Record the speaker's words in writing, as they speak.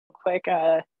quick.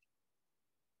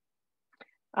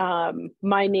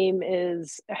 My name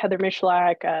is Heather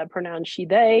Mishlak, pronouns she,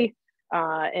 they,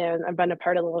 and I've been a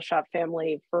part of the Little Shop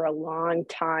family for a long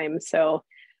time. So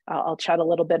I'll chat a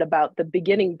little bit about the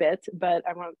beginning bit, but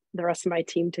I want the rest of my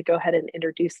team to go ahead and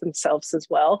introduce themselves as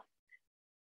well.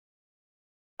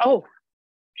 Oh,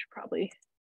 should probably,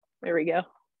 there we go.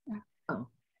 Oh.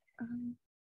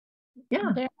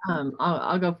 Yeah,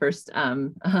 I'll go first.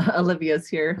 Olivia's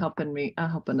here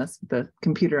helping us with the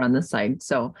computer on this side.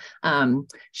 So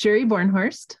Sherry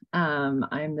Bornhorst,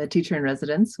 I'm the teacher in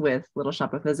residence with Little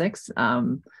Shop of Physics,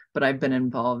 but I've been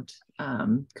involved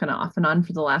kind of off and on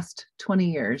for the last 20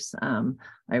 years.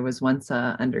 I was once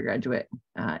an undergraduate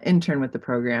intern with the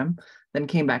program, then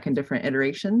came back in different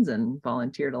iterations and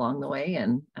volunteered along the way,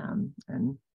 and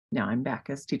now I'm back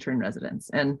as teacher in residence.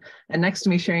 And next to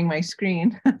me sharing my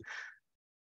screen.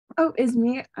 Oh, is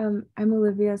me. I'm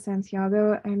Olivia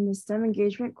Santiago. I'm the STEM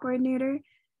engagement coordinator.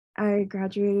 I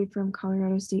graduated from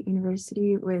Colorado State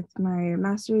University with my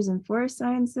master's in forest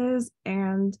sciences,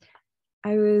 and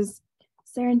I was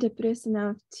serendipitous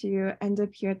enough to end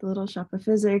up here at the Little Shop of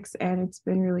Physics, and it's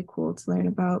been really cool to learn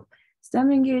about STEM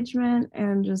engagement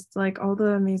and just like all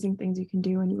the amazing things you can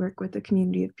do when you work with a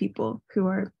community of people who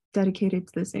are dedicated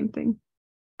to the same thing.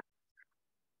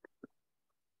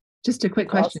 Just a quick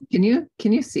question. Can you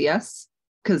see us?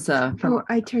 Because from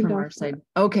I turned from off our side.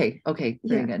 Okay,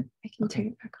 very good. I can turn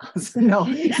it back off. No,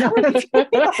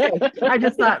 I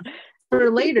just thought for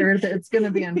later that it's going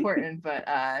to be important, but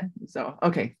so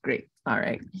okay, great. All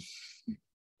right.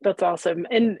 That's awesome.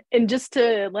 And just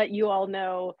to let you all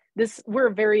know, we're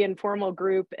a very informal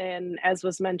group, and as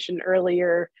was mentioned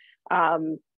earlier,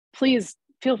 please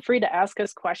feel free to ask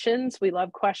us questions. We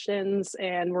love questions,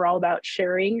 and we're all about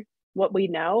sharing what we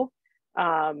know.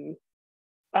 Adam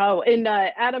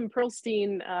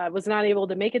Perlstein was not able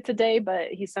to make it today, but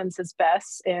he sends his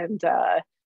best, and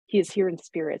he is here in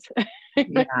spirit.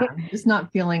 Yeah, just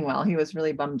not feeling well. He was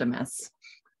really bummed to miss.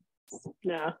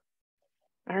 Yeah.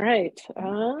 All right.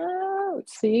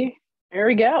 Let's see. There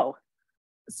we go.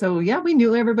 So yeah, we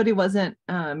knew everybody wasn't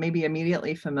maybe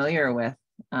immediately familiar with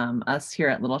us here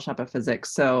at Little Shop of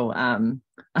Physics. So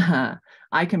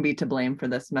I can be to blame for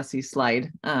this messy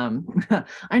slide.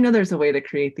 I know there's a way to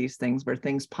create these things where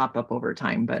things pop up over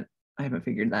time, but I haven't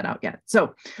figured that out yet.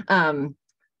 So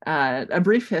a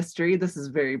brief history, this is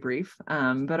very brief,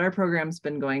 but our program's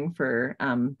been going for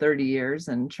 30 years,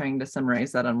 and trying to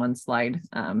summarize that on one slide,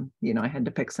 I had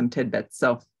to pick some tidbits.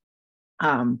 So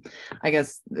I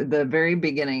guess the very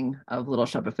beginning of Little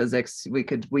Shop of Physics, we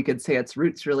could say its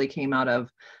roots really came out of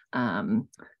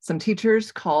some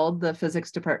teachers called the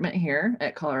physics department here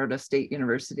at Colorado State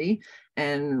University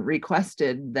and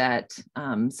requested that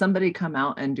somebody come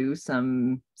out and do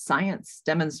some science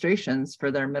demonstrations for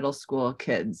their middle school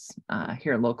kids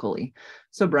here locally.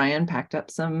 So Brian packed up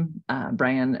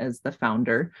Brian is the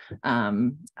founder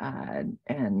and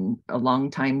a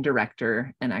longtime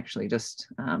director, and actually just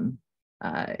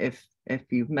if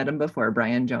you've met him before,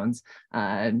 Brian Jones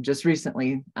just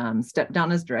recently stepped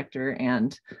down as director,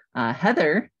 and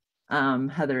Heather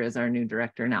is our new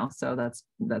director now. So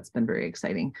that's been very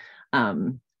exciting.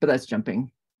 But that's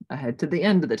jumping ahead to the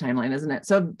end of the timeline, isn't it?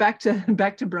 So back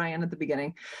to Brian at the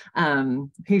beginning.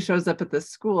 He shows up at the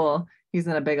school. He's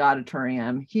in a big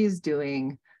auditorium. He's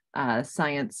doing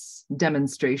science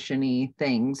demonstration-y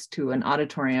things to an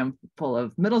auditorium full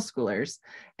of middle schoolers,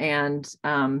 and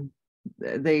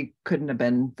they couldn't have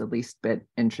been the least bit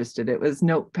interested. It was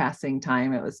note passing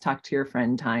time. It was talk to your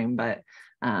friend time, but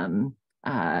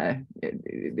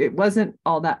it wasn't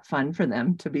all that fun for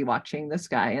them to be watching this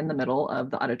guy in the middle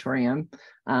of the auditorium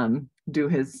do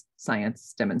his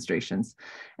science demonstrations.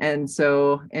 And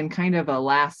so in kind of a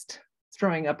last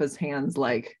throwing up his hands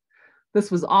like, this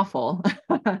was awful,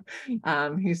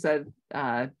 he said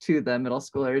to the middle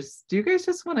schoolers, do you guys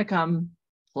just want to come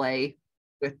play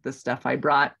with the stuff I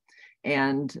brought?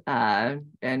 And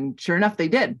sure enough, they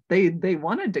did. They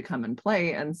wanted to come and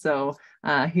play. And so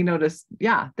he noticed,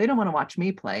 yeah, they don't want to watch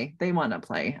me play. They want to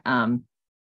play.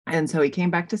 And so he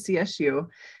came back to CSU,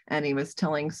 and he was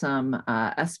telling some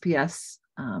SPS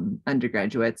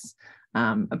undergraduates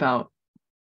about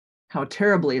how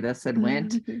terribly this had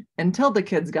went until the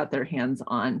kids got their hands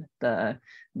on the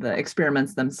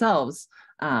experiments themselves.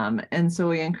 And so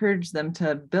he encouraged them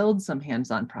to build some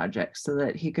hands-on projects so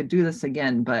that he could do this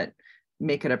again, but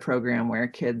make it a program where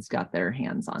kids got their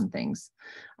hands on things.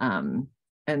 And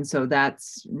so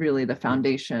that's really the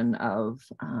foundation of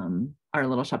our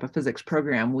Little Shop of Physics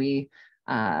program. We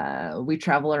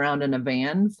travel around in a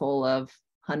van full of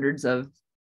hundreds of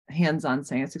hands-on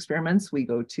science experiments. We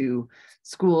go to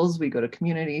schools, we go to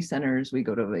community centers, we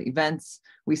go to events,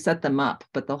 we set them up.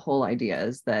 But the whole idea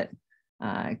is that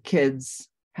kids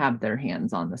have their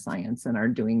hands on the science and are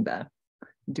doing the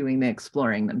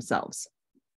exploring themselves.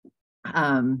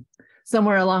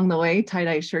 Somewhere along the way,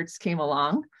 tie-dye shirts came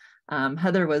along.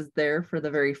 Heather was there for the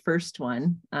very first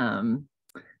one. And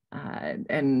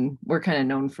we're kind of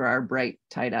known for our bright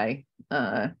tie-dye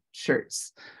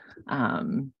shirts.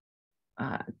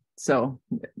 So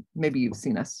maybe you've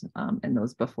seen us in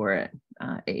those before at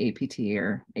AAPT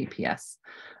or APS.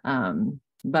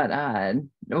 But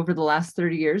over the last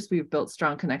 30 years, we've built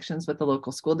strong connections with the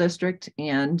local school district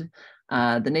and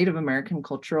the Native American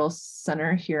Cultural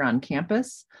Center here on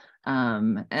campus.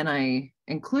 And I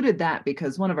included that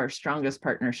because one of our strongest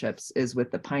partnerships is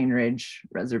with the Pine Ridge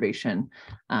Reservation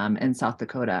in South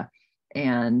Dakota.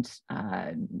 And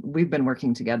we've been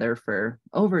working together for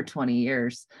over 20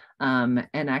 years. And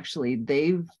actually,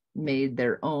 they've made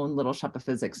their own Little Shop of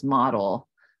Physics model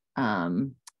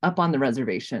up on the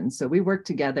reservation. So we work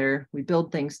together, we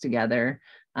build things together.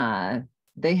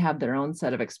 They have their own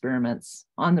set of experiments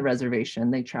on the reservation.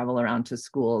 They travel around to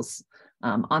schools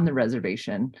on the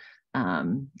reservation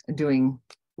doing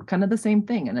kind of the same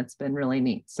thing. And it's been really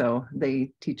neat. So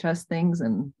they teach us things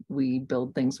and we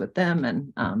build things with them.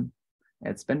 And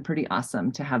it's been pretty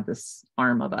awesome to have this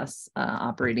arm of us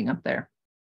operating up there.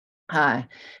 And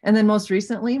then most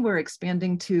recently, we're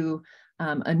expanding to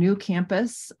a new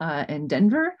campus in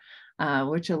Denver,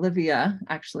 which Olivia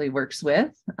actually works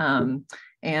with.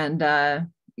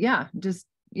 Yeah, just,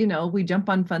 you know, we jump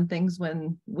on fun things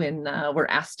when we're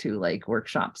asked to, like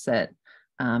workshops at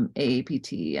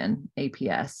AAPT and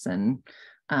APS. And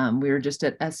we were just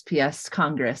at SPS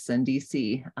Congress in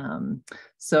DC.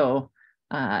 So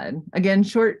again,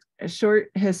 short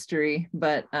history,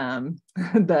 but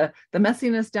the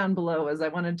messiness down below is I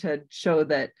wanted to show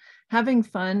that having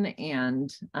fun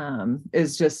and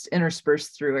is just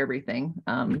interspersed through everything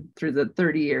through the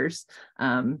 30 years.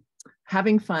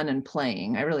 Having fun and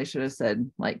playing. I really should have said,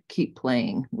 like, keep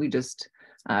playing. We just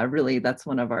really, that's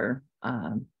one of our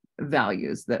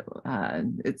values, that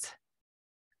it's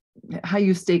how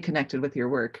you stay connected with your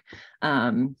work.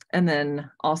 And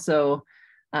then also,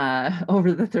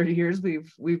 over the 30 years,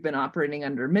 we've been operating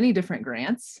under many different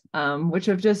grants, which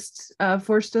have just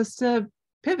forced us to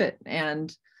pivot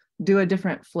and do a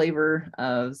different flavor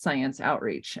of science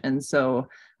outreach. And so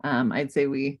I'd say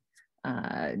we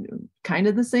kind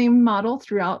of the same model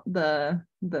throughout the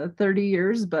 30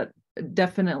 years, but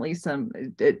definitely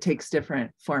it takes different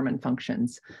form and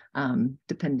functions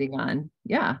depending on,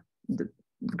 the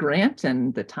grant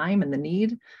and the time and the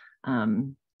need.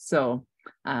 So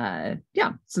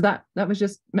that was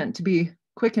just meant to be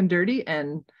quick and dirty,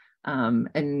 and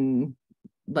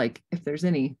like, if there's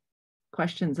any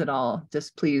questions at all,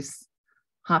 just please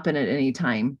hop in at any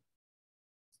time.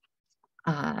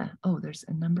 Oh, there's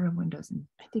a number of windows.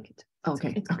 I think it's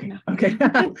okay.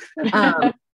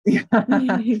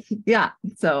 Yeah.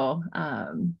 So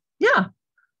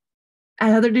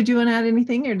Heather, did you want to add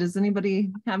anything, or does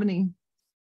anybody have any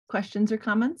questions or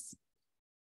comments?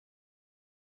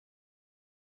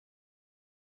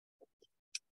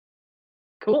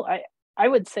 Cool. I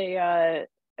would say, I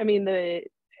mean,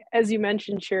 as you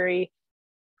mentioned, Sherry,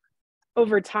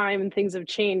 over time things have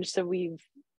changed. So we've,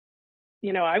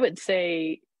 I would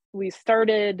say we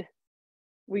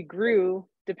grew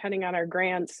depending on our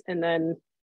grants, and then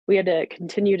we had to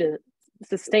continue to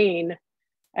sustain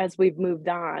as we've moved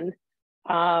on.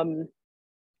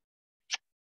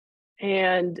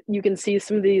 And you can see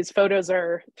some of these photos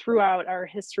are throughout our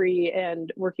history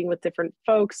and working with different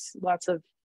folks, lots of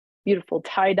beautiful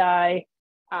tie-dye.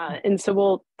 And so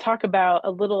we'll talk about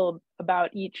a little about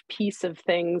each piece of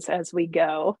things as we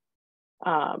go.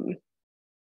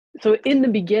 So in the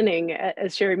beginning,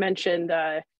 as Sherry mentioned,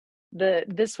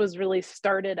 this was really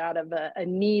started out of a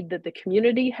need that the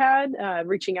community had,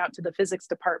 reaching out to the physics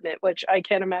department, which I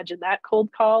can't imagine that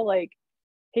cold call, like,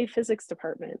 hey, physics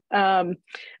department.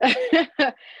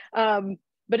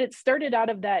 But it started out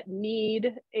of that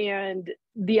need, and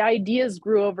the ideas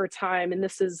grew over time. And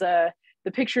this is the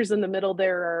pictures in the middle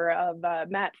there are of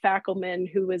Matt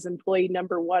Fackelman, who was employee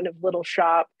number 1 of Little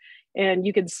Shop. And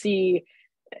you can see,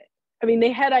 I mean,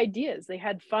 they had ideas, they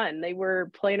had fun. They were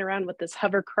playing around with this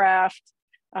hovercraft.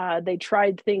 They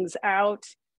tried things out.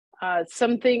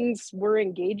 Some things were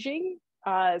engaging.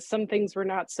 Some things were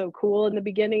not so cool in the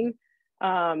beginning.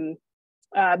 But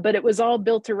it was all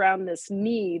built around this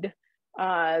need.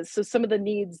 So some of the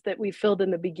needs that we filled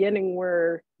in the beginning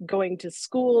were going to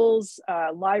schools,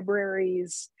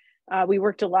 libraries. We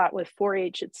worked a lot with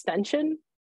 4-H extension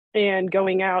and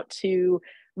going out to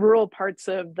rural parts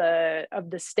of the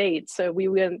state. So we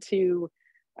went to,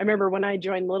 I remember when I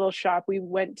joined Little Shop, we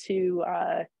went to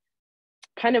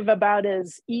kind of about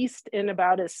as east and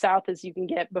about as south as you can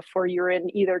get before you're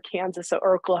in either Kansas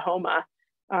or Oklahoma.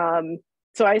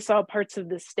 So I saw parts of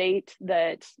the state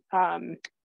that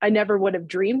I never would have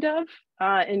dreamed of,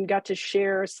 and got to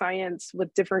share science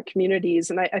with different communities.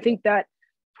 And I think that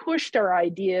pushed our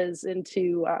ideas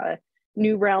into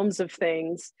new realms of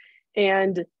things.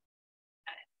 And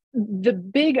the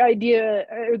big idea,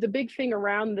 or the big thing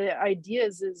around the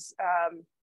ideas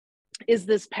is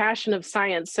this passion of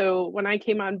science. So when I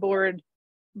came on board,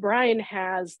 Brian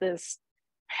has this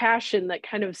passion that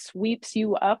kind of sweeps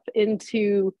you up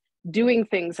into doing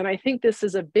things. And I think this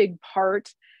is a big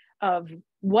part of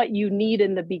what you need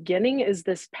in the beginning, is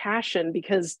this passion,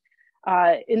 because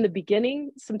in the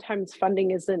beginning, sometimes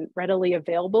funding isn't readily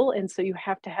available. And so you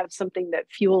have to have something that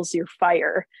fuels your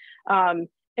fire,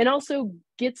 and also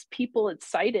gets people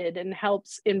excited and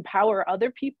helps empower other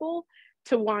people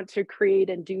to want to create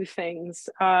and do things.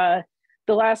 The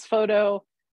last photo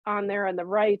on there on the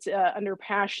right, under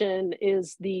passion,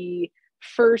 is the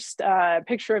first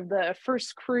picture of the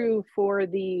first crew for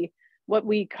what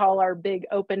we call our big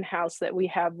open house that we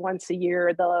have once a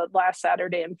year, the last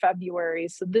Saturday in February.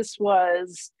 So this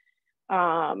was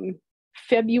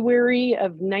February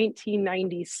of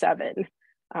 1997.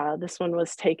 This one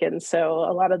was taken. So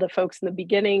a lot of the folks in the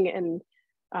beginning, and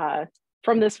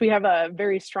from this, we have a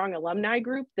very strong alumni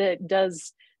group that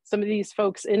does, some of these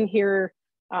folks in here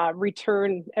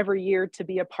return every year to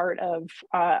be a part of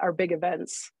our big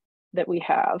events that we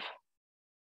have.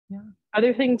 Yeah.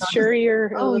 Other things, Sherry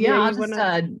or Olivia, yeah, I'll you just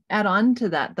wanna... add on to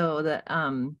that, though, that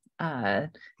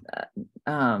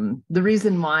the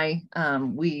reason why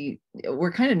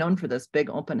we're kind of known for this big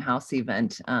open house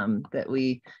event that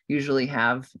we usually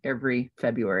have every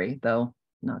February, though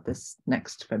not this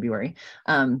next February,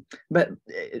 but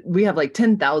we have like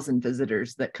 10,000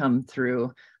 visitors that come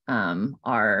through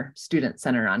our student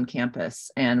center on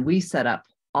campus, and we set up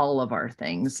all of our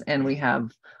things, and we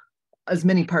have as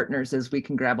many partners as we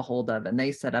can grab a hold of, and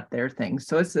they set up their things.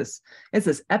 So it's this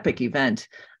epic event.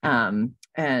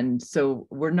 And so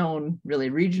we're known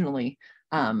really regionally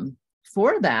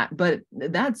for that, but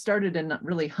that started in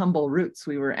really humble roots.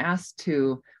 We were asked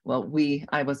to,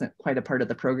 I wasn't quite a part of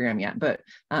the program yet, but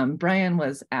Brian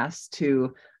was asked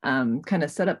to kind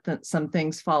of set up some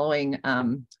things following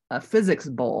a physics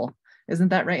bowl. Isn't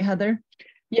that right, Heather?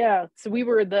 Yeah, so we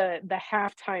were the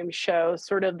halftime show,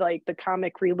 sort of like the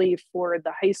comic relief for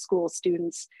the high school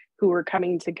students who were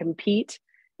coming to compete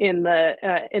in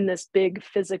this big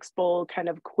physics bowl kind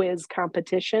of quiz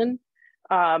competition.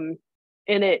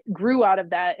 And it grew out of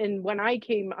that. And when I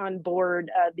came on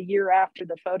board the year after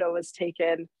the photo was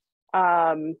taken,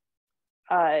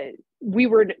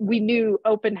 we knew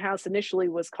open house initially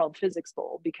was called Physics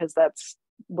Bowl because that's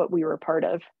what we were a part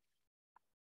of.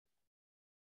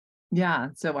 Yeah,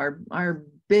 so our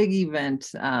big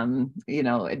event,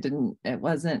 it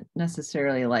wasn't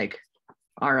necessarily like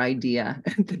our idea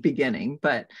at the beginning,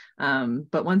 but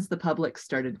once the public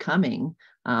started coming,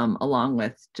 along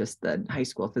with just the high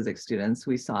school physics students,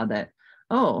 we saw that,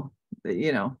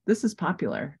 this is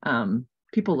popular.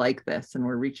 People like this, and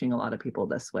we're reaching a lot of people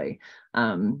this way.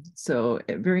 So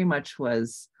it very much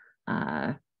was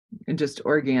just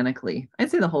organically,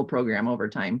 I'd say the whole program over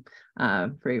time,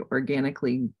 very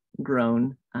organically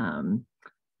grown. And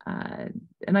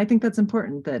I think that's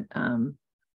important, that,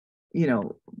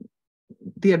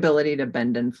 the ability to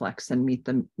bend and flex and meet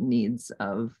the needs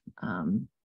of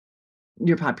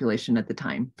your population at the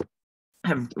time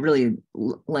have really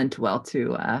lent well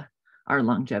to our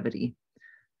longevity.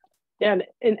 Yeah,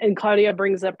 and Claudia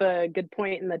brings up a good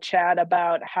point in the chat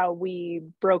about how we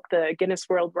broke the Guinness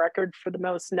World Record for the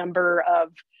most number of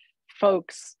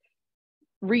folks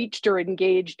reached or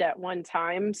engaged at one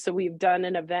time. So we've done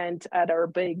an event at our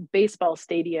big baseball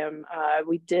stadium.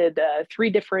 We did 3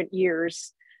 different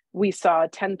years. We saw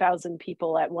 10,000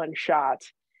 people at one shot.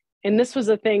 And this was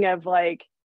a thing of like,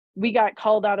 we got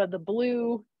called out of the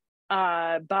blue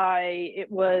it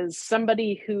was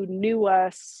somebody who knew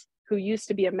us, who used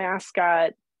to be a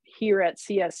mascot here at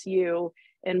CSU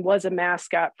and was a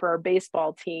mascot for our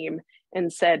baseball team,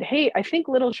 and said, hey, I think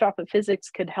Little Shop of Physics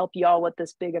could help y'all with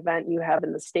this big event you have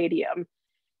in the stadium.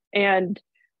 And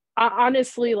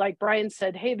honestly, like Brian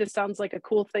said, hey, this sounds like a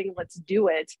cool thing, let's do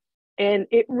it. And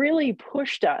it really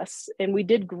pushed us, and we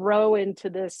did grow into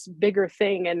this bigger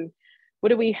thing. And what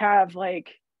do we have? Like,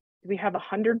 do we have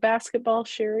 100 basketball,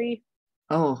 Sherry?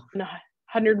 Oh,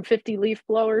 150 leaf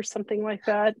blowers, something like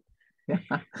that.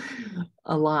 Yeah,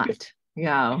 a lot.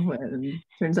 Yeah,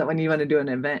 turns out when you want to do an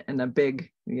event in a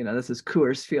big, this is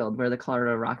Coors Field where the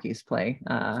Colorado Rockies play,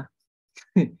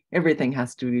 everything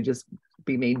has to just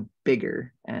be made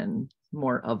bigger and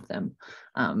more of them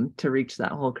to reach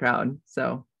that whole crowd.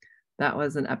 So that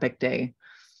was an epic day.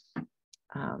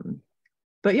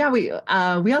 But yeah, we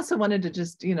also wanted to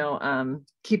just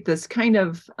keep this kind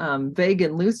of vague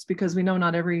and loose, because we know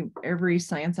not every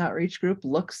science outreach group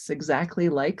looks exactly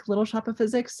like Little Shop of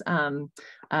Physics.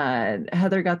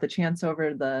 Heather got the chance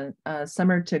over the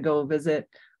summer to go visit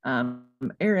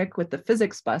Eric with the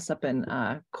physics bus up in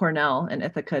Cornell in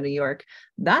Ithaca, New York.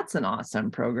 That's an awesome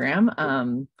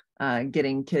program.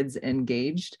 Getting kids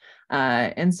engaged,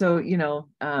 and so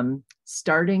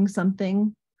starting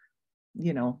something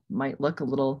might look a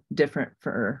little different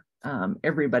for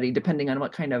everybody, depending on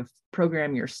what kind of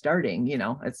program you're starting.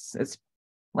 It's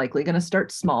likely going to start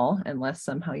small unless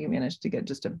somehow you manage to get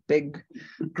just a big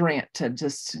grant to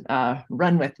just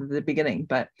run with at the beginning.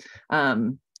 But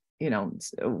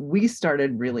we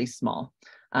started really small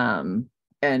and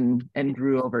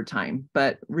grew over time.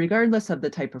 But regardless of the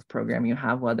type of program you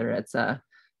have, whether it's a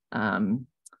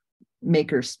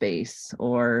maker space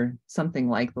or something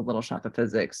like the Little Shop of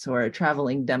Physics or a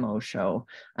traveling demo show,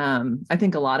 I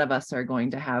think a lot of us are going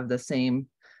to have the same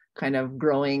kind of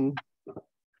growing,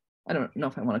 I don't know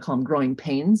if I want to call them growing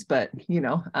pains, but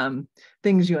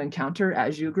things you encounter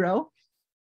as you grow,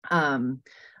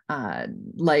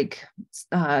 like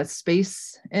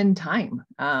space and time.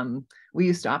 We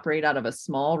used to operate out of a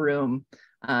small room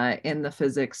in the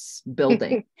physics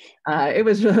building. It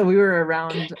was really, we were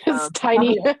around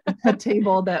tiny. a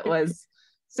table that was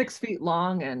 6 feet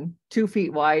long and 2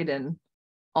 feet wide, and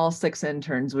all 6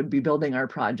 interns would be building our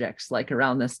projects like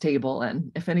around this table.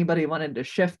 And if anybody wanted to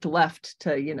shift left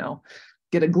to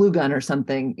get a glue gun or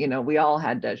something, we all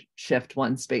had to shift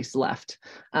 1 space left.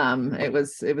 It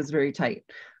was very tight.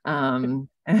 And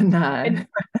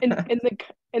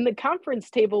the conference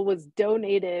table was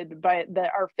donated by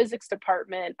our physics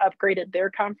department, upgraded their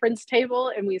conference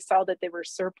table, and we saw that they were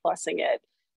surplusing it.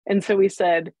 And so we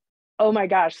said, oh my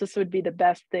gosh, this would be the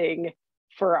best thing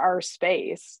for our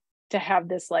space to have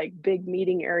this like big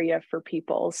meeting area for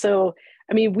people. So,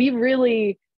 I mean,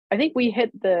 I think we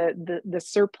hit the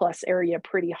surplus area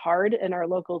pretty hard in our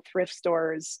local thrift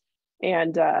stores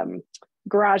and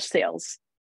garage sales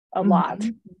a lot,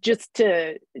 just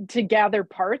to gather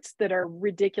parts that are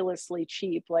ridiculously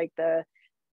cheap. Like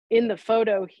in the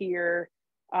photo here,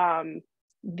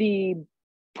 the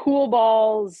pool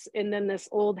balls and then this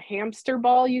old hamster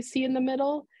ball you see in the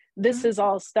middle, this is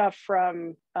all stuff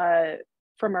from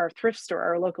our thrift store,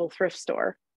 our local thrift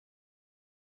store.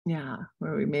 Yeah,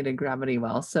 where we made a gravity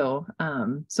well. So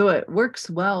it works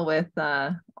well with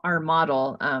our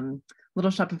model.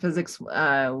 Little Shop of Physics,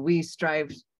 we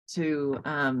strive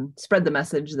to spread the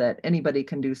message that anybody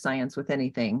can do science with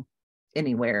anything,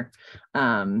 anywhere.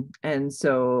 And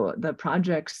so the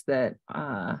projects that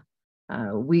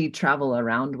we travel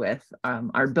around with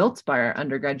are built by our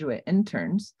undergraduate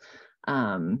interns,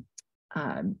 but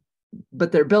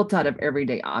they're built out of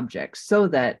everyday objects, so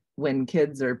that when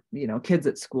kids are, kids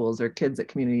at schools or kids at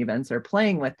community events are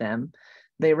playing with them,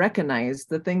 they recognize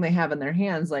the thing they have in their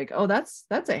hands, like, oh, that's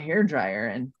a hair dryer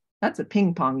and that's a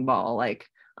ping pong ball. Like,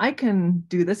 I can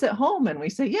do this at home. And we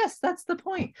say, yes, that's the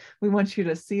point. We want you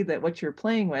to see that what you're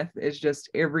playing with is just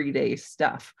everyday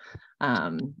stuff.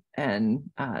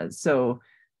 So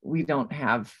we don't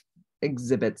have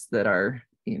exhibits that are,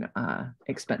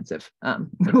 expensive.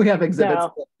 We have exhibits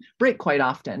that break quite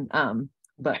often.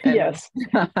 Yes.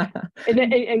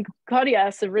 and Claudia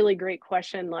asked a really great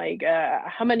question, like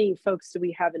how many folks do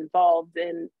we have involved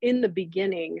in the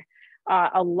beginning?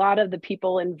 A lot of the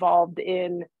people involved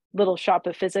in Little Shop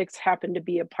of Physics happened to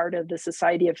be a part of the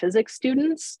Society of Physics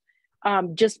students,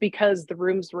 just because the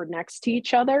rooms were next to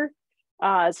each other.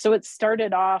 So it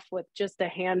started off with just a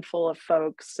handful of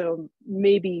folks, so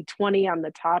maybe 20 on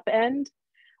the top end.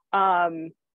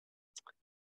 And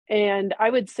I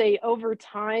would say over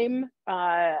time,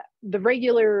 the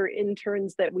regular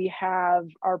interns that we have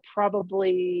are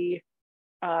probably,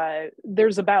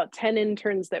 there's about 10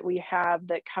 interns that we have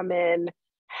that come in.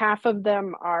 Half of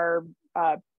them are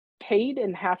paid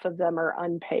and half of them are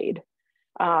unpaid.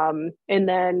 And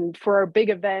then for our big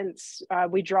events,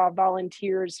 we draw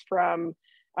volunteers from,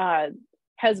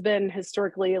 has been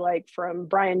historically like from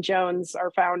Brian Jones,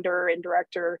 our founder and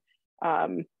director.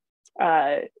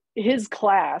 His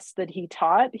class that he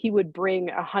taught, he would bring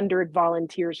 100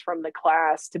 volunteers from the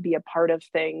class to be a part of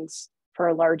things for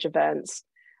our large events.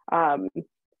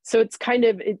 So it's kind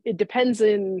of, it depends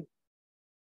in,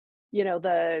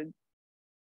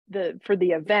 for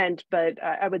the event, but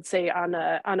I would say on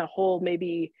a whole,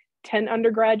 maybe 10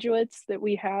 undergraduates that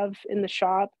we have in the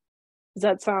shop. Does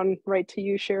that sound right to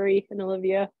you, Sherry and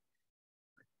Olivia?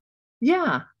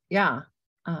 Yeah, yeah.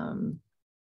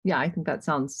 Yeah, I think that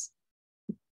sounds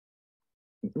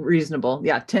reasonable.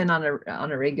 Yeah, 10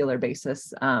 on a regular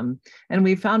basis. And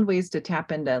we found ways to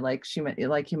tap into, like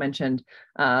you mentioned,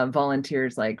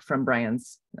 volunteers, like from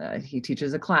Brian's, he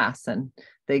teaches a class and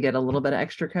they get a little bit of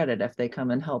extra credit if they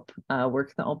come and help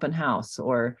work the open house.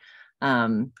 Or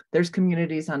there's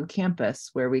communities on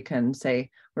campus where we can say,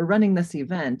 we're running this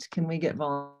event, can we get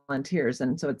volunteers?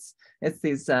 And so it's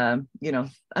these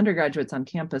undergraduates on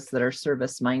campus that are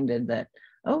service minded that,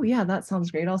 oh yeah, that sounds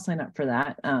great, I'll sign up for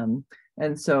that.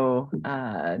 And so,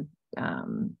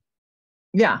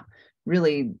 yeah,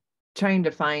 really trying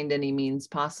to find any means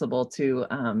possible to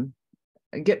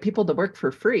get people to work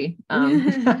for free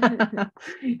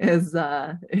is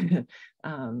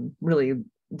really,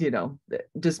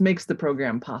 just makes the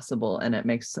program possible, and it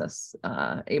makes us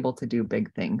able to do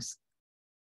big things.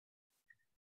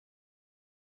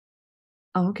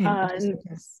 Oh, okay.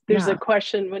 There's a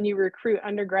question: when you recruit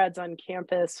undergrads on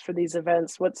campus for these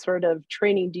events, what sort of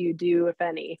training do you do, if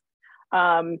any?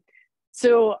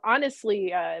 So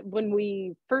honestly, when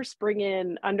we first bring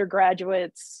in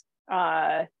undergraduates,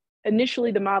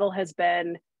 initially the model has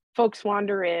been folks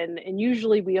wander in, and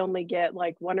usually we only get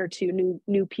like 1 or 2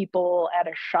 new people at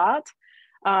a shot.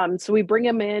 So we bring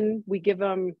them in, we give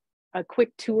them a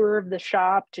quick tour of the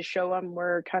shop to show them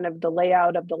where kind of the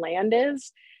layout of the land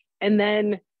is. And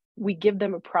then we give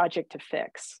them a project to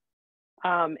fix.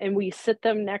 And we sit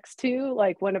them next to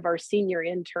like one of our senior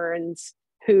interns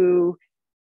who,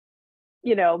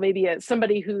 maybe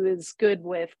somebody who is good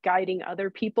with guiding other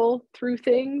people through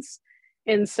things.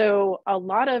 And so a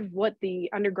lot of what the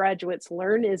undergraduates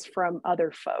learn is from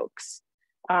other folks.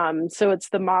 So it's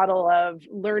the model of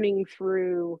learning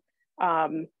through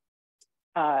like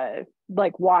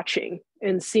watching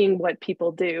and seeing what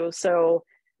people do. So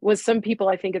with some people,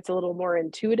 I think it's a little more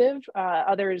intuitive.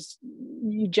 Others,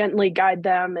 you gently guide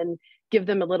them and give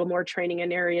them a little more training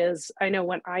in areas. I know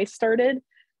when I started,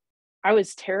 I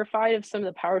was terrified of some of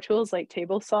the power tools like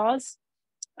table saws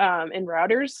and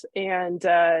routers. And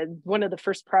one of the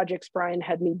first projects Brian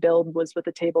had me build was with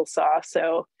a table saw.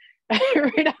 So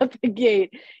right out the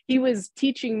gate, he was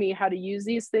teaching me how to use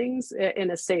these things in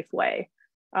a safe way.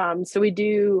 So we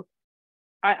do,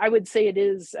 I would say it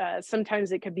is,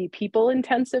 sometimes it could be people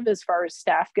intensive as far as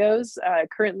staff goes.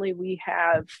 Currently, we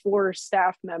have 4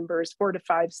 to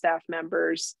 5 staff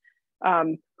members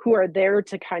who are there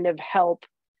to kind of help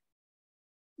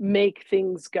make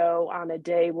things go on a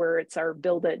day where it's our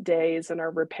build it days and our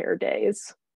repair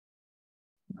days.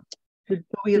 Did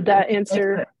that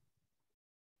answer?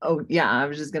 Oh yeah, I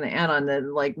was just going to add on that,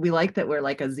 like, we like that we're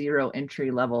like a 0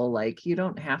 entry level, like you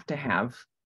don't have to have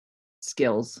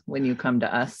skills when you come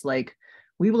to us. Like,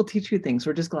 we will teach you things,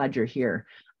 we're just glad you're here.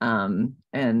 And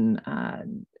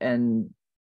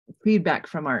feedback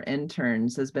from our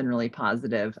interns has been really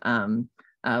positive.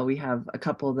 We have a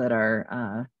couple that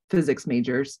are physics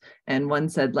majors, and one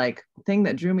said, like, the thing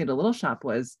that drew me to Little Shop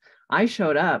was I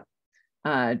showed up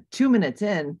 2 minutes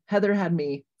in, Heather had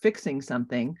me fixing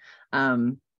something.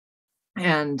 And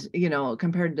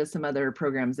compared to some other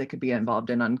programs that could be involved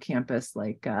in on campus,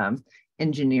 like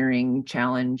engineering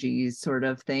challenges sort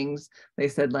of things, they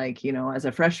said, like, as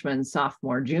a freshman,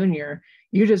 sophomore, junior,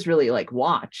 you just really like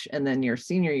watch, and then your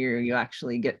senior year you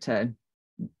actually get to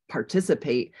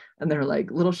participate. And they're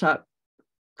like, Little Shop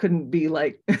couldn't be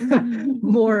like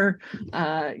more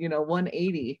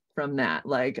 180 from that.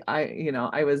 Like,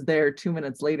 I was there 2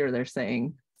 minutes later, they're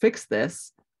saying fix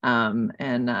this. So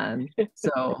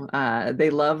they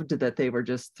loved that they were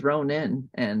just thrown in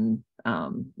and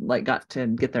like got to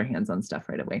get their hands on stuff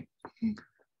right away.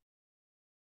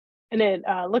 And it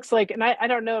looks like, and I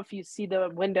don't know if you see the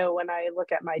window when I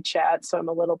look at my chat, so I'm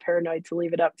a little paranoid to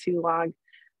leave it up too long.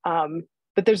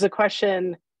 But there's a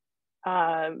question,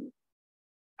 thoughts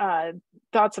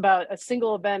about a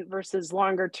single event versus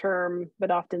longer term, but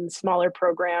often smaller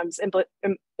programs,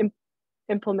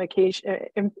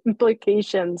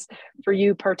 implications for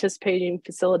you participating,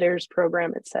 facilitators,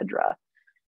 program, etc.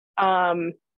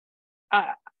 I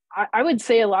would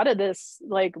say a lot of this,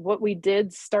 like what we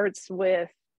did, starts with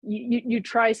you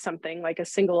try something like a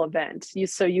single event.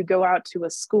 So you go out to a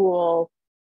school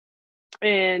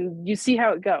and you see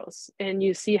how it goes and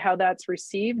you see how that's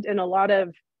received. And a lot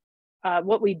of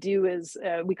what we do is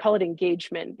we call it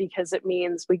engagement, because it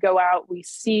means we go out, we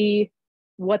see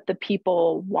what the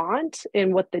people want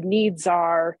and what the needs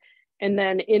are. And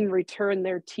then in return,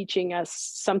 they're teaching us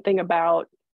something about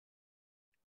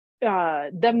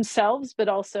themselves, but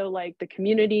also like the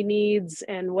community needs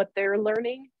and what they're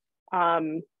learning. I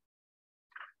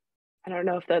don't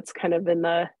know if that's kind of in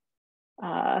the,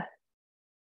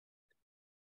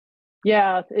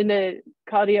 yeah, and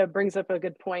Claudia brings up a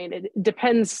good point. It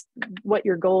depends what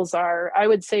your goals are. I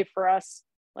would say for us,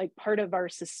 like part of our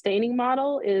sustaining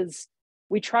model is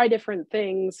we try different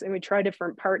things and we try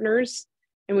different partners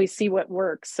and we see what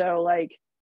works. So like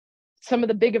some of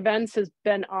the big events has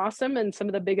been awesome, and some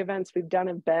of the big events we've done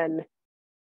have been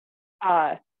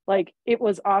like it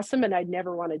was awesome and I'd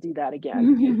never want to do that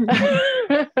again.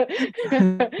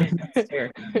 That's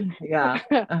fair. Yeah.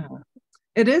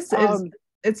 It is.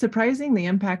 It's surprising the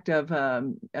impact of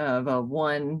a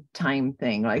one-time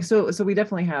thing. Like so we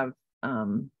definitely have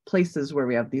places where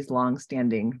we have these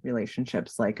long-standing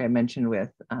relationships, like I mentioned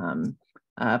with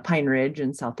Pine Ridge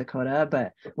in South Dakota,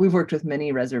 but we've worked with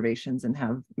many reservations and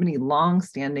have many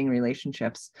long-standing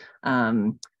relationships.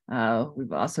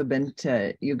 We've also been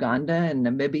to Uganda and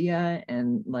Namibia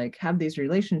and like have these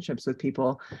relationships with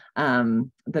people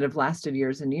that have lasted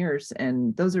years and years.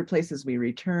 And those are places we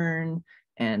return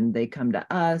and they come to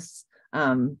us.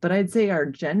 But I'd say our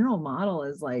general model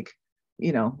is like,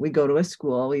 you know, we go to a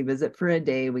school, we visit for a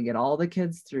day, we get all the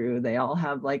kids through, they all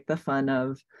have like the fun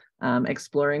of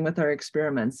exploring with our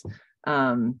experiments.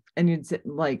 And you'd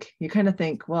like, you kind of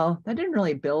think, well, that didn't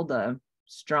really build a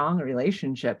strong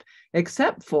relationship,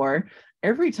 except for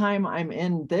every time I'm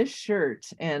in this shirt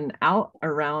and out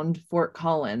around Fort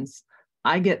Collins,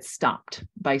 I get stopped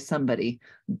by somebody,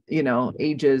 you know,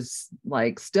 ages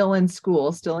like still in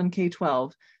school, still in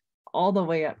K-12, all the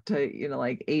way up to, you know,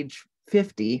 like age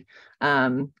 50.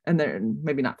 And they're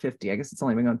maybe not 50, I guess it's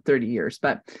only been going 30 years,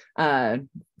 but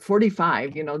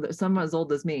 45, you know, some as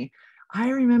old as me. I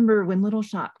remember when Little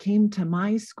Shop came to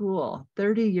my school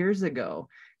 30 years ago,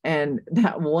 and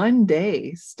that one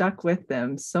day stuck with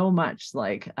them so much,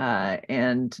 like,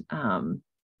 and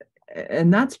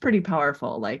that's pretty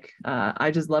powerful. Like,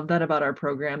 I just love that about our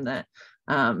program, that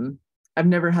I've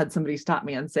never had somebody stop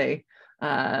me and say,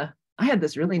 I had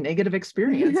this really negative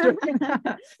experience.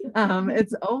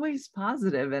 It's always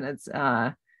positive, and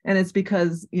it's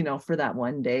because, you know, for that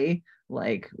one day,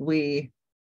 like we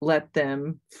let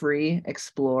them free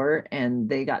explore and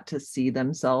they got to see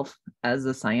themselves as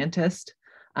a scientist.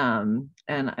 And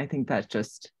I think that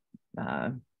just,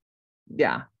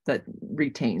 yeah, that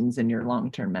retains in your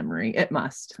long-term memory. It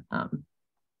must.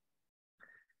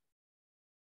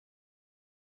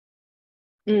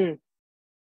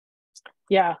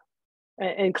 Yeah.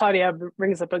 And Claudia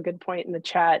brings up a good point in the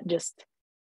chat, just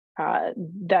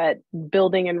that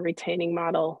building and retaining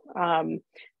model.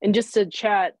 And just to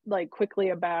chat like quickly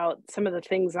about some of the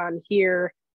things on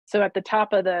here. So at the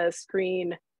top of the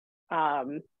screen,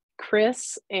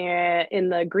 Chris in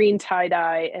the green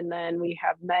tie-dye, and then we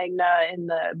have Magna in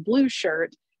the blue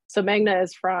shirt. So Magna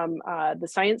is from the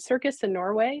Science Circus in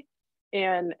Norway,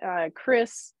 and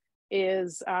Chris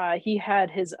is, he had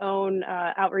his own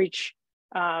outreach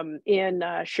in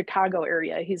Chicago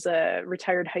area. He's a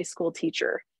retired high school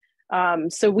teacher.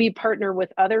 So we partner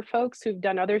with other folks who've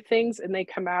done other things, and they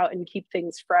come out and keep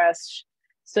things fresh.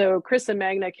 So Chris and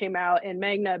Magna came out, and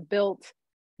Magna built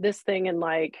this thing in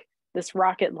like this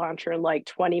rocket launcher in like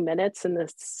 20 minutes, and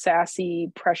this sassy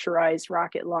pressurized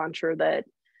rocket launcher that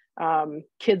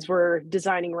kids were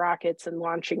designing rockets and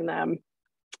launching them.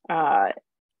 And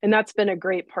that's been a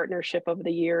great partnership over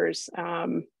the years.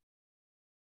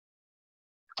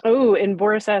 Oh, and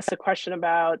Boris asked a question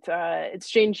about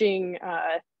exchanging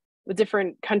with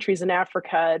different countries in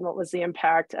Africa and what was the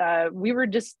impact. We were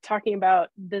just talking about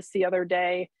this the other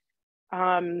day.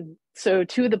 So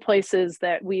two of the places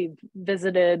that we've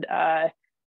visited, I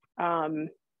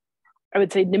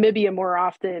would say Namibia more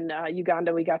often.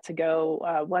 Uganda, we got to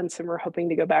go once, and we're hoping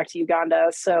to go back to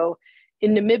Uganda. So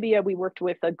in Namibia, we worked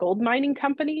with a gold mining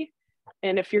company.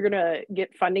 And if you're gonna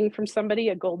get funding from somebody,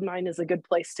 a gold mine is a good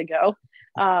place to go,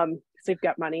 because they've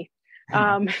got money.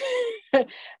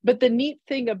 But the neat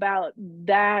thing about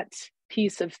that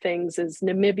piece of things is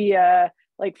Namibia,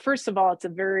 like, first of all, it's a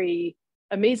very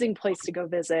amazing place to go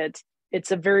visit.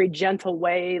 It's a very gentle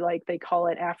way, like they call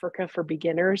it Africa for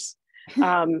beginners.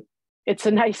 It's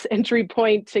a nice entry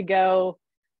point to go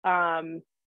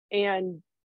and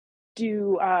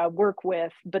do work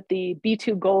with. But the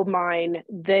B2 Gold Mine,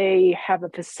 they have a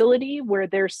facility where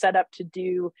they're set up to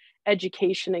do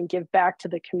education and give back to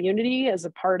the community as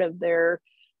a part of their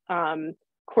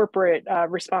corporate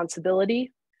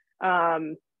responsibility.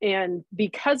 And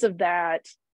because of that,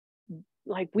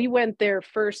 like, we went there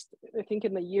first, I think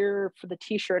in the year for the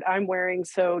t-shirt I'm wearing.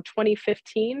 So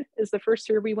 2015 is the first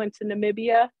year we went to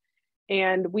Namibia,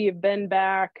 and we have been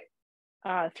back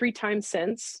 3 times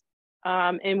since.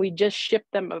 And we just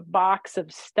shipped them a box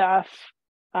of stuff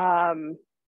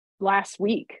last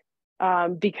week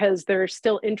because they're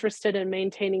still interested in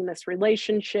maintaining this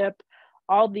relationship.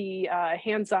 All the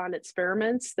hands-on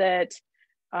experiments that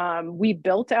we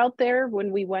built out there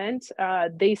when we went,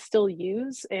 they still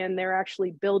use, and they're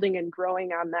actually building and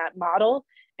growing on that model,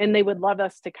 and they would love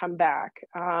us to come back.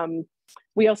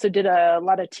 We also did a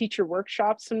lot of teacher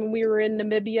workshops when we were in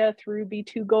Namibia through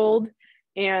B2 Gold,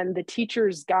 and the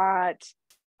teachers got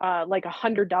like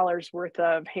 $100 worth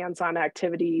of hands-on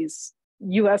activities,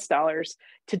 US dollars,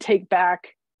 to take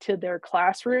back to their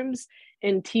classrooms.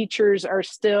 And teachers are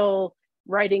still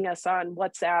writing us on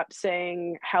WhatsApp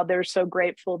saying how they're so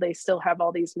grateful they still have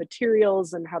all these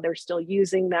materials and how they're still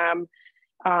using them.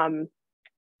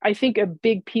 I think a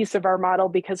big piece of our model,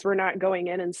 because we're not going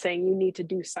in and saying you need to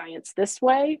do science this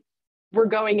way, we're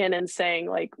going in and saying,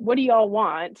 like, what do y'all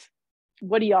want?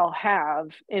 What do y'all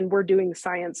have? And we're doing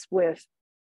science with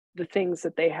the things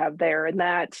that they have there. And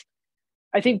that,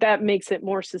 I think that makes it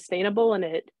more sustainable, and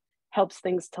it helps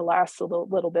things to last a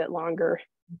little bit longer.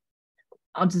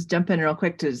 I'll just jump in real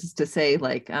quick to say,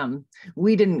 like,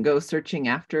 we didn't go searching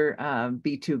after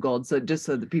B2 Gold. So just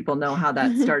so that people know how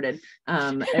that started,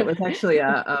 it was actually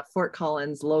a Fort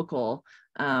Collins local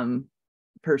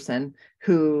person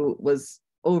who was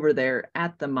over there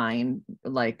at the mine,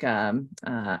 like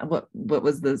what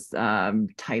was this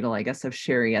title, I guess, of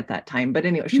Sherry at that time. But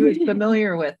anyway, she was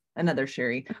familiar with another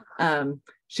Sherry.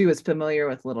 She was familiar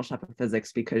with Little Shop of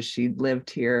Physics because she lived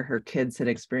here. Her kids had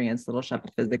experienced Little Shop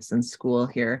of Physics in school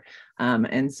here.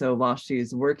 And so while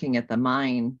she's working at the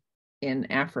mine in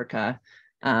Africa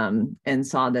and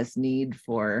saw this need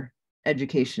for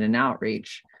education and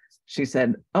outreach, she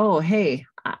said, oh, hey,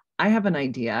 I have an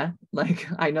idea. Like,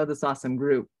 I know this awesome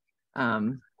group.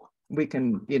 We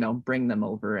can, bring them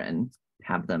over and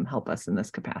have them help us in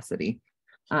this capacity.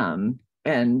 And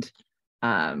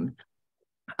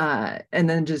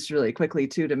then just really quickly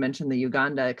too, to mention the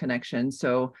Uganda connection.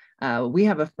 So we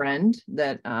have a friend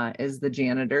that is the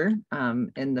janitor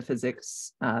in the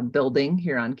physics building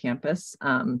here on campus.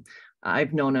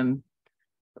 I've known him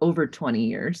over 20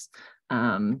 years.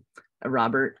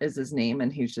 Robert is his name,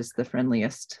 and he's just the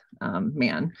friendliest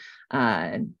man.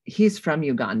 He's from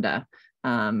Uganda,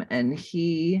 and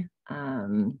he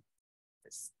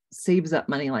saves up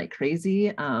money like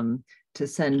crazy to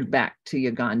send back to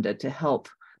Uganda to help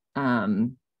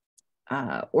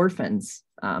orphans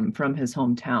from his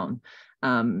hometown.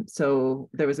 So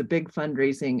there was a big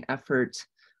fundraising effort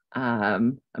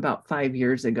about 5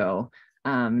 years ago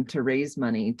to raise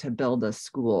money to build a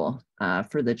school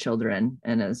for the children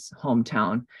in his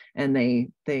hometown. And they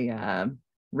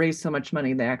raised so much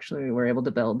money, they actually were able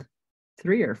to build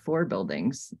 3 or 4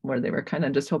 buildings where they were kind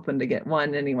of just hoping to get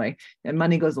one anyway. And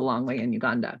money goes a long way in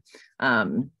Uganda.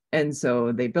 And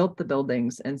so they built the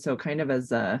buildings. And so kind of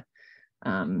as a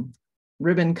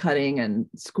ribbon cutting and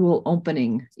school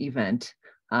opening event,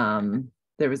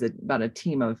 there was about a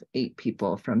team of 8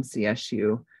 people from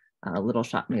CSU. Little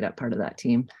Shop made up part of that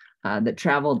team that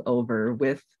traveled over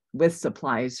with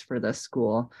supplies for the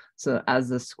school. So as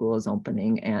the school is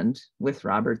opening, and with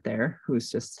Robert there,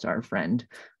 who's just our friend,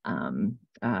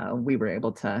 we were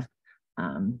able to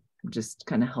just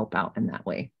kind of help out in that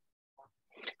way.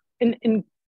 And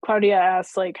Claudia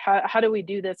asked, like, how do we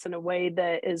do this in a way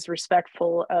that is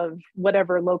respectful of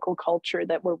whatever local culture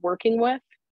that we're working with?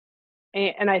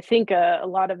 And I think a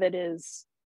lot of it is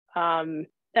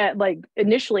like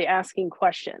initially asking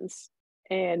questions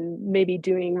and maybe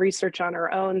doing research on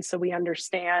our own so we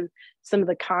understand some of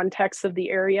the context of the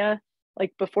area.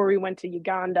 Like before we went to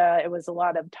Uganda, it was a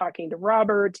lot of talking to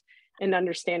Robert and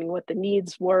understanding what the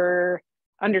needs were,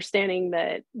 understanding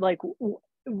that like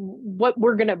what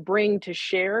we're going to bring to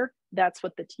share, that's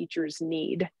what the teachers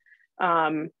need.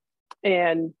 And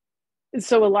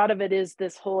so a lot of it is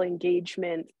this whole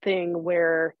engagement thing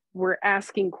where we're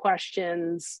asking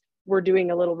questions, we're doing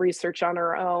a little research on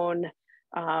our own,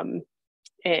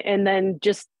 and then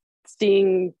just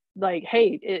seeing like, hey,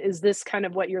 is this kind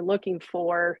of what you're looking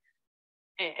for?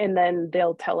 And then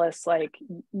they'll tell us like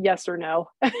yes or no.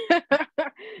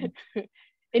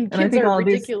 And kids are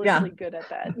ridiculously good at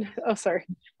that. Oh, sorry.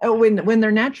 Oh, when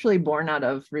they're naturally born out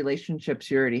of relationships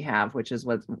you already have, which is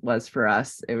what was for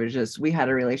us. It was just, we had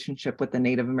a relationship with the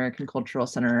Native American Cultural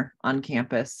Center on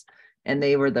campus, and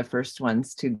they were the first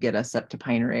ones to get us up to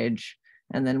Pine Ridge.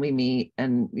 And then we meet,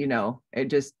 and,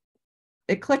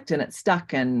 it clicked and it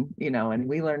stuck, and, and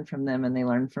we learned from them and they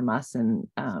learned from us. And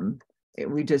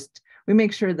we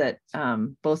make sure that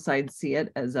both sides see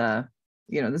it as a,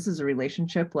 this is a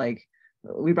relationship. Like,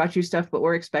 we brought you stuff, but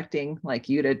we're expecting like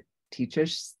you to teach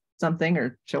us something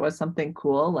or show us something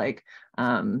cool, like,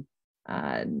 you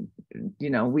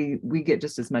know, we get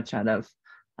just as much out of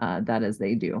that as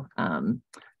they do.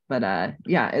 But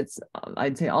yeah, it's,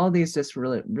 I'd say all of these just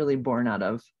really born out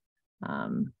of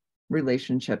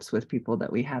relationships with people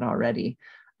that we had already.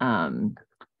 And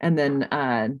then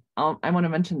I want to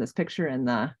mention this picture in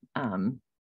the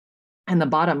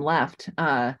bottom left.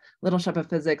 Little Shop of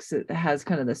Physics has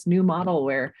kind of this new model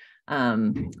where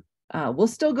we'll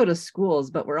still go to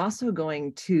schools, but we're also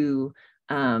going to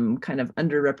kind of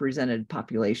underrepresented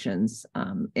populations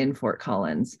in Fort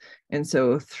Collins. And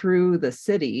so through the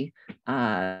city,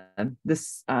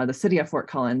 the city of Fort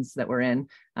Collins that we're in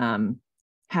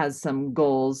has some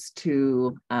goals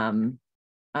to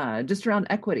just around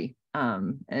equity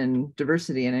and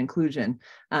diversity and inclusion,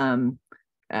 trying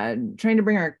to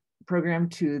bring our program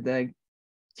to the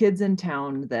kids in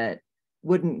town that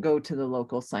wouldn't go to the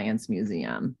local science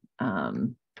museum.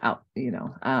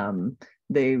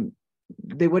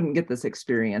 They wouldn't get this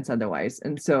experience otherwise.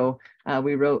 And so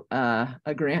we wrote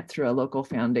a grant through a local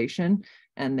foundation,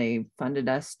 and they funded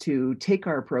us to take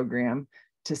our program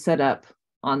to set up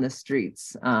on the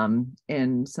streets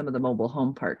in some of the mobile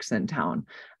home parks in town.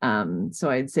 So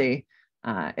I'd say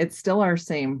it's still our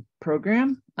same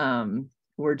program.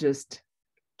 We're just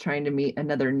trying to meet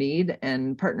another need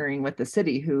and partnering with the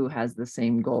city who has the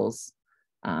same goals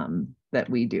that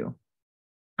we do.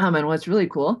 And what's really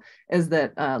cool is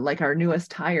that like our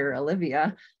newest hire,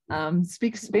 Olivia,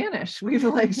 speaks Spanish. We've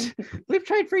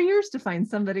tried for years to find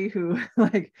somebody who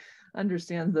like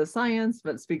understands the science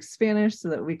but speaks Spanish so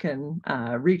that we can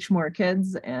reach more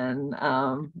kids. And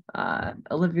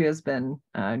Olivia's been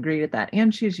great at that.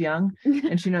 And she's young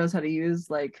and she knows how to use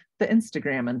like the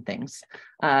Instagram and things.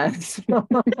 So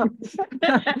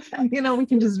you know, we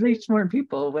can just reach more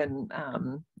people when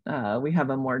we have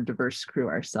a more diverse crew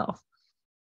ourselves.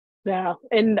 Yeah,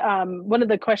 and one of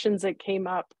the questions that came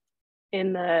up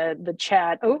in the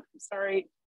chat, oh, sorry,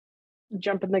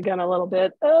 jumping the gun a little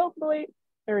bit. Oh boy,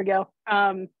 there we go.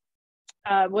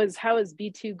 Was how is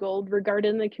B2 Gold regarded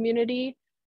in the community?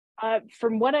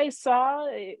 From what I saw,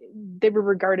 they were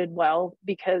regarded well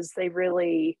because they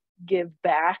really give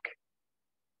back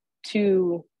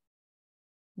to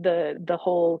the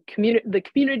whole community, the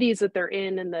communities that they're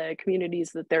in and the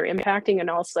communities that they're impacting,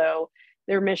 and also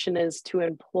their mission is to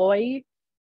employ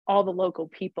all the local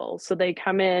people. So they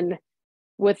come in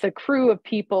with a crew of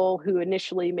people who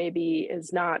initially maybe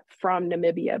is not from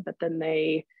Namibia, but then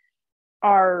they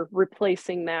are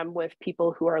replacing them with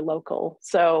people who are local.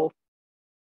 So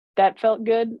that felt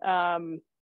good. I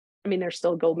mean, they're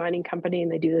still a gold mining company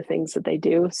and they do the things that they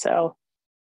do. So.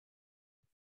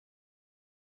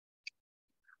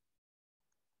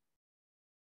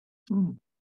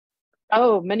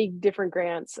 Oh, many different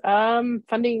grants.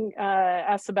 Funding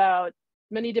asks about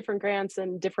many different grants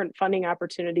and different funding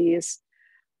opportunities.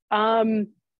 So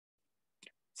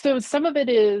some of it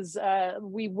is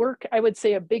we work, I would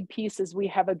say a big piece is we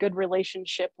have a good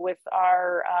relationship with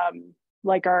our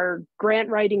like our grant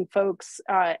writing folks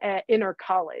in our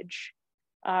college.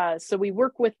 So we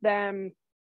work with them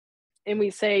and we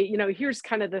say, you know, here's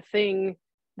kind of the thing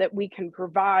that we can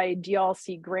provide. Do y'all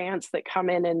see grants that come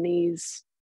in these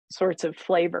sorts of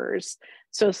flavors?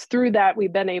 So through that,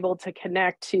 we've been able to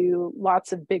connect to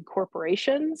lots of big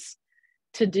corporations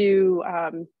to do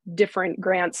different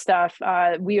grant stuff.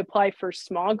 We apply for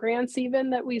small grants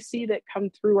even that we see that come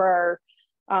through our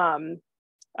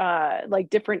like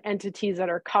different entities at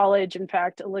our college. In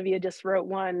fact, Olivia just wrote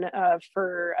one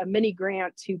for a mini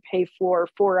grant to pay for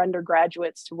 4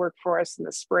 undergraduates to work for us in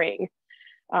the spring.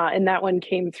 And that one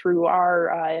came through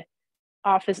our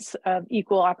Office of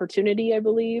Equal Opportunity, I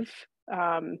believe,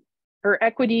 or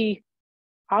Equity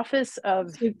Office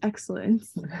of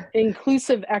Excellence.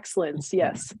 Inclusive Excellence,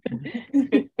 yes.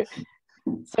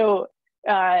 So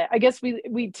I guess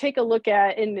we take a look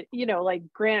at, and you know, like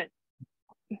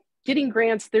getting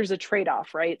grants, there's a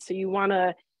trade-off, right? So you want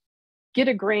to get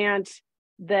a grant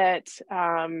that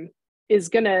is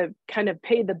going to kind of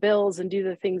pay the bills and do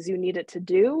the things you need it to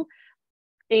do,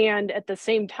 and at the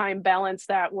same time balance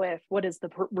that with what does the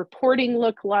reporting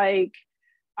look like,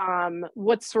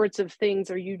 what sorts of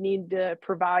things are you need to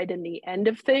provide in the end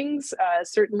of things.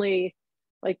 Certainly,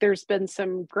 like there's been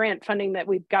some grant funding that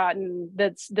we've gotten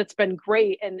that's been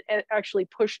great, and it actually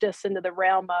pushed us into the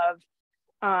realm of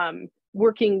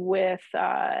working with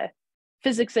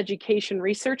physics education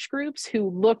research groups who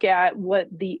look at what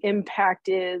the impact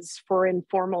is for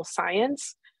informal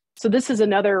science. So this is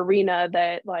another arena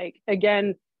that, like,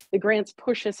 again, the grants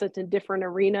push us into different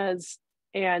arenas,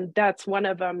 and that's one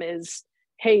of them is,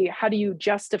 hey, how do you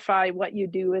justify what you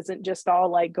do isn't just all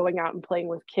like going out and playing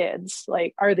with kids?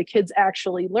 Like, are the kids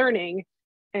actually learning?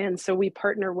 And so we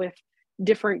partner with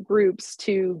different groups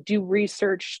to do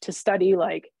research to study,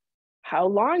 like, how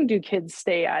long do kids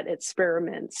stay at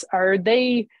experiments? Are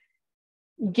they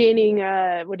gaining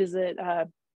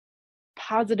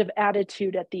positive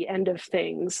attitude at the end of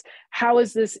things? How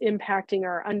is this impacting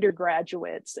our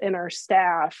undergraduates and our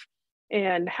staff?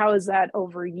 And how is that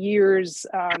over years,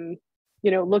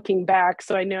 looking back?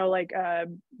 So I know, like,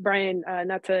 Brian,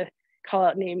 not to call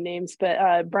out names,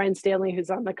 but Brian Stanley, who's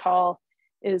on the call,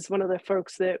 is one of the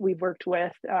folks that we've worked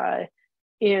with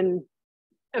in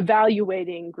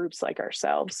evaluating groups like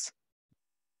ourselves.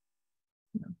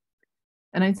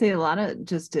 And I'd say a lot of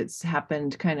it's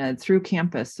happened kind of through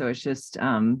campus. So it's just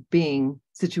being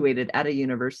situated at a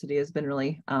university has been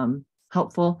really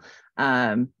helpful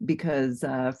because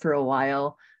for a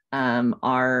while,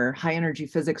 our high energy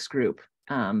physics group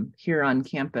here on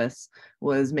campus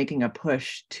was making a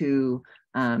push to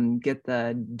get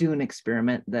the Dune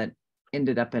experiment that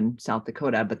ended up in South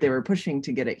Dakota, but they were pushing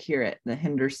to get it here at the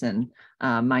Henderson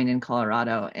mine in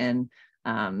Colorado. And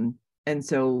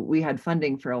so we had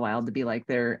funding for a while to be like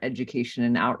their education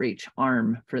and outreach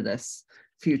arm for this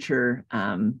future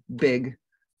big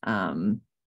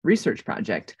research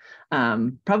project.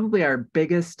 Probably our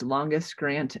biggest, longest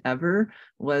grant ever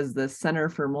was the Center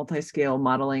for Multiscale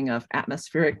Modeling of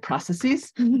Atmospheric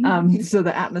Processes. So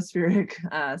the atmospheric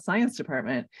science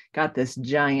department got this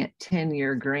giant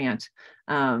 10-year grant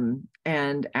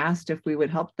and asked if we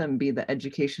would help them be the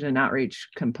education and outreach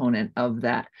component of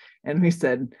that. And we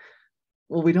said,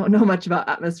 well, we don't know much about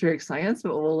atmospheric science,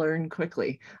 but we'll learn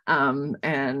quickly.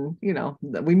 And,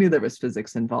 we knew there was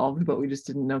physics involved, but we just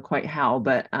didn't know quite how.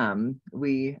 But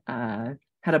we had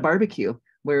a barbecue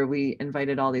where we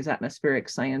invited all these atmospheric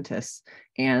scientists.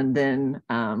 And then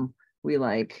we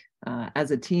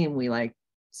as a team, we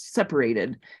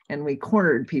separated and we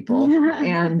cornered people.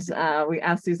 And we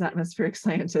asked these atmospheric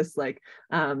scientists,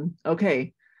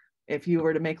 okay, if you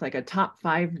were to make a top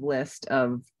 5 list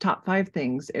of top 5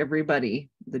 things everybody,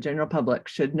 the general public,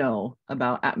 should know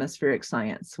about atmospheric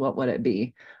science, what would it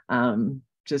be?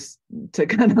 Just to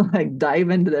kind of dive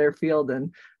into their field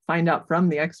and find out from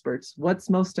the experts what's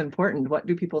most important, what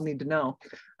do people need to know?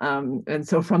 And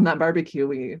so from that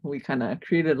barbecue, we kind of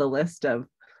created a list of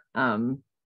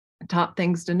top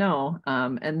things to know.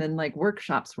 And then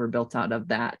workshops were built out of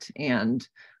that, and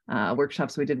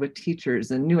workshops we did with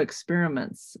teachers, and new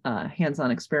experiments,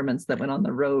 hands-on experiments that went on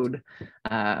the road,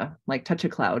 like Touch a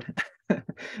Cloud,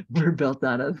 were built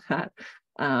out of that.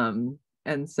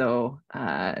 And so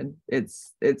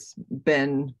it's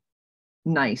been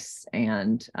nice,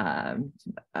 and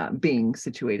being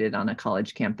situated on a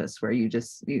college campus where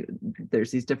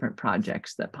there's these different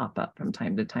projects that pop up from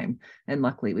time to time, and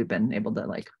luckily we've been able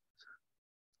to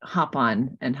hop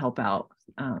on and help out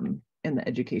in the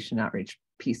education outreach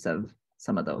piece of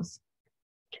some of those.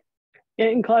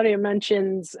 And Claudia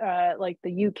mentions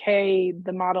the UK,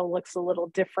 the model looks a little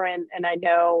different. And I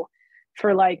know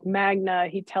for Magna,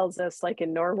 he tells us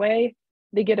in Norway,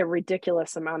 they get a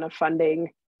ridiculous amount of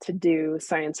funding to do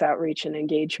science outreach and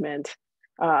engagement.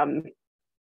 And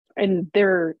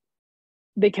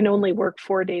they can only work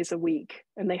 4 days a week,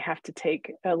 and they have to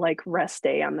take a rest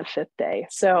day on the 5th day.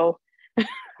 So I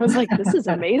was like, this is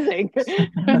amazing.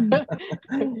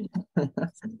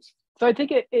 So I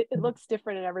think it looks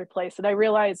different in every place. And I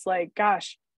realized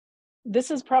gosh,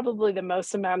 this is probably the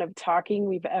most amount of talking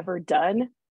we've ever done.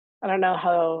 I don't know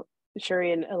how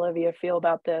Sherry and Olivia feel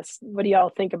about this. What do y'all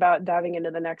think about diving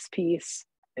into the next piece?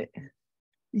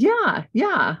 Yeah.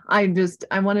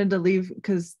 I wanted to leave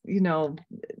because,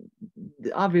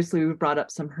 obviously we brought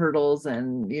up some hurdles,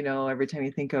 and, every time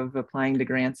you think of applying to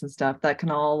grants and stuff, that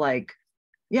can all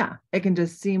it can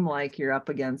just seem like you're up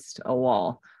against a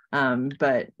wall.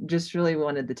 But just really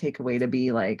wanted the takeaway to be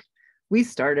we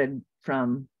started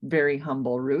from very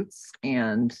humble roots,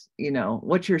 and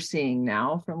what you're seeing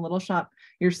now from Little Shop,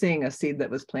 you're seeing a seed that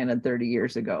was planted 30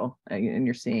 years ago, and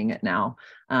you're seeing it now.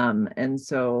 And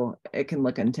so it can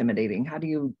look intimidating. How do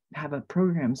you have a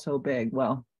program so big?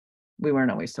 Well, we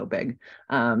weren't always so big.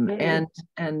 And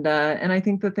I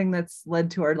think the thing that's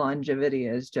led to our longevity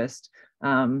is just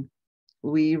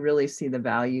we really see the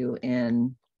value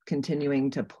in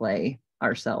continuing to play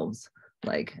ourselves.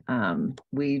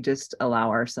 We just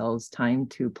allow ourselves time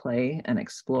to play and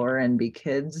explore and be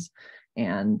kids,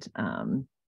 and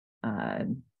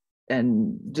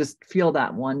just feel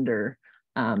that wonder,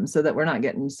 so that we're not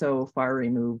getting so far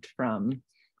removed from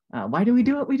why do we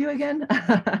do what we do again?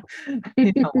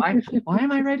 Why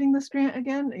am I writing this grant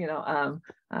again?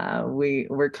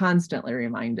 We're constantly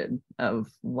reminded of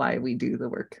why we do the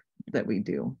work that we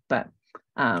do. But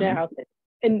yeah,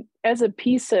 and as a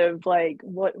piece of like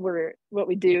what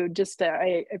we do, just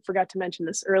I forgot to mention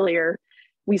this earlier.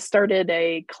 We started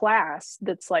a class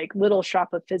that's like Little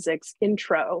Shop of Physics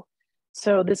intro.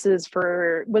 So this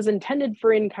was intended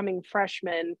for incoming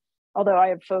freshmen, although I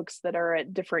have folks that are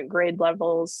at different grade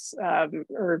levels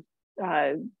or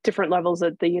different levels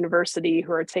at the university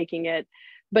who are taking it.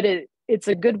 But it's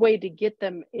a good way to get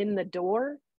them in the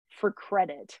door for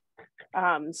credit.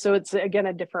 So it's, again,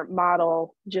 a different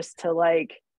model just to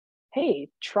like, hey,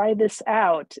 try this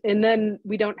out. And then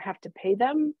we don't have to pay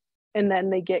them. And then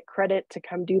they get credit to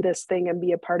come do this thing and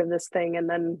be a part of this thing. And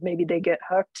then maybe they get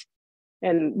hooked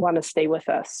and want to stay with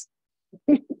us.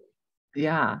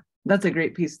 Yeah, that's a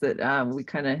great piece that we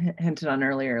kind of hinted on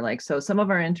earlier. Like, so some of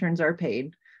our interns are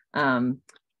paid.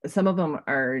 Some of them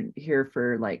are here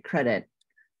for like credit.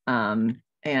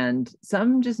 And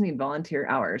some just need volunteer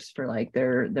hours for like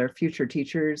their future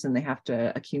teachers, and they have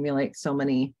to accumulate so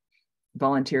many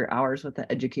volunteer hours with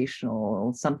the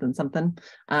educational something.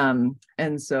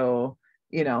 And so,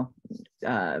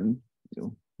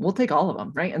 we'll take all of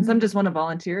them, right? And some just want to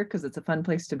volunteer because it's a fun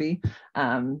place to be.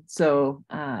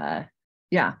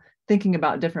 Yeah, thinking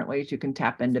about different ways you can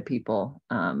tap into people.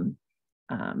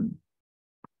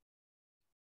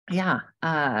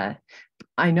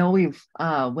 I know we've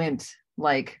went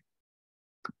like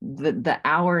the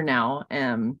hour now.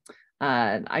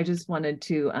 I just wanted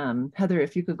to, Heather,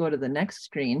 if you could go to the next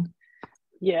screen.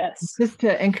 Yes. Just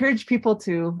to encourage people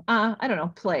to, I don't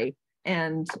know, play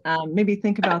and maybe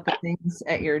think about the things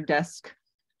at your desk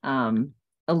a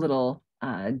little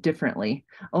differently.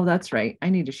 Oh, that's right. I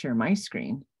need to share my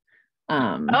screen.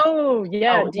 Oh,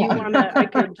 yeah. Do you want to, I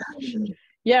could,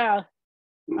 yeah.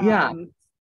 Yeah.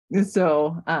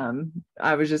 So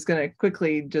I was just going to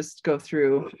quickly just go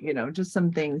through, just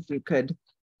some things you could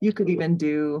even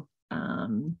do,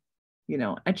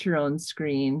 at your own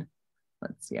screen.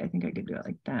 Let's see, I think I could do it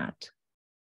like that.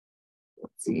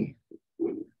 Let's see.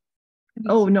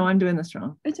 Oh, no, I'm doing this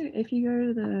wrong. It's okay. If you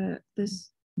go to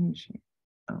this.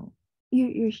 Oh.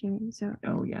 You're sharing, so.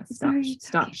 Oh yeah,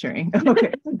 stop sharing.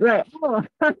 Okay, right. Oh,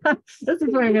 this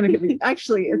is where I'm going to get.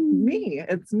 Actually,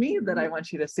 it's me that I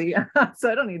want you to see.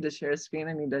 So I don't need to share a screen.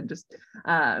 I need to just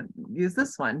use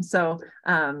this one. So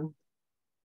I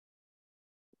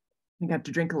think I have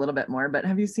to drink a little bit more. But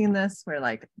have you seen this where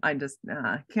like I just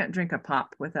can't drink a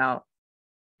pop without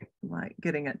like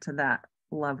getting it to that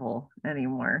level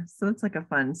anymore? So it's like a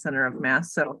fun center of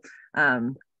mass. So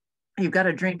you've got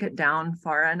to drink it down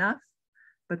far enough.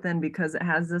 But then because it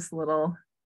has this little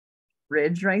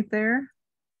ridge right there,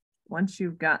 once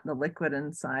you've got the liquid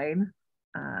inside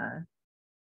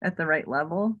at the right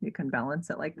level, you can balance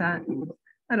it like that.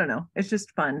 I don't know. It's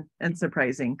just fun and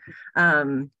surprising.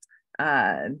 You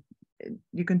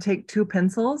can take two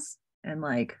pencils and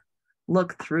like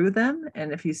look through them.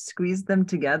 And if you squeeze them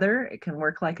together, it can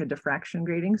work like a diffraction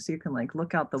grating. So you can like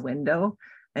look out the window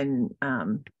and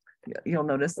you'll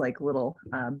notice like little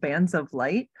bands of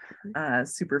light,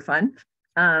 super fun.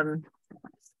 Had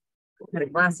a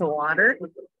glass of water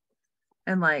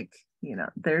and like,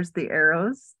 there's the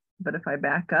arrows, but if I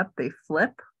back up, they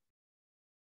flip.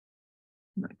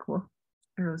 Like, cool.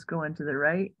 Arrows going to the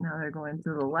right. Now they're going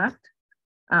to the left.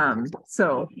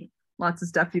 So lots of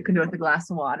stuff you can do with a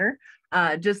glass of water.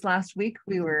 Just last week,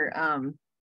 we were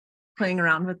playing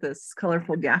around with this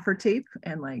colorful gaffer tape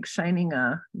and like shining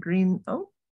a green,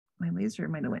 my laser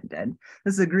might have went dead.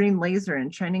 This is a green laser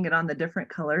and shining it on the different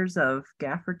colors of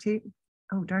gaffer tape.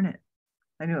 Oh, darn it.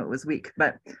 I knew it was weak,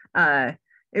 but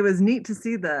it was neat to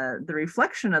see the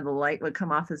reflection of the light would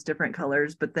come off as different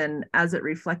colors, but then as it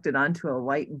reflected onto a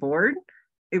white board,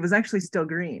 it was actually still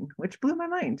green, which blew my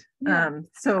mind. Yeah.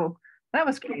 So that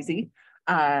was crazy.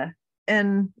 And,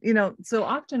 so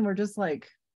often we're just like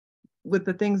with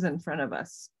the things in front of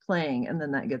us playing, and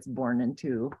then that gets born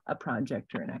into a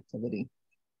project or an activity.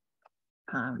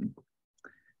 And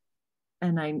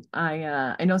I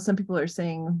know some people are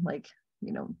saying like,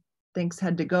 thanks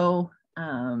had to go.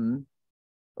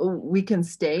 We can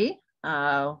stay.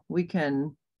 We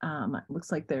can, it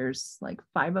looks like there's like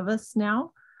 5 of us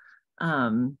now.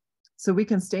 So we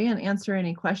can stay and answer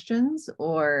any questions,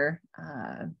 or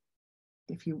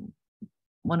if you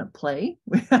want to play,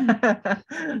 if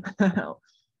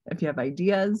you have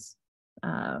ideas,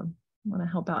 want to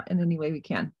help out in any way we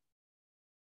can.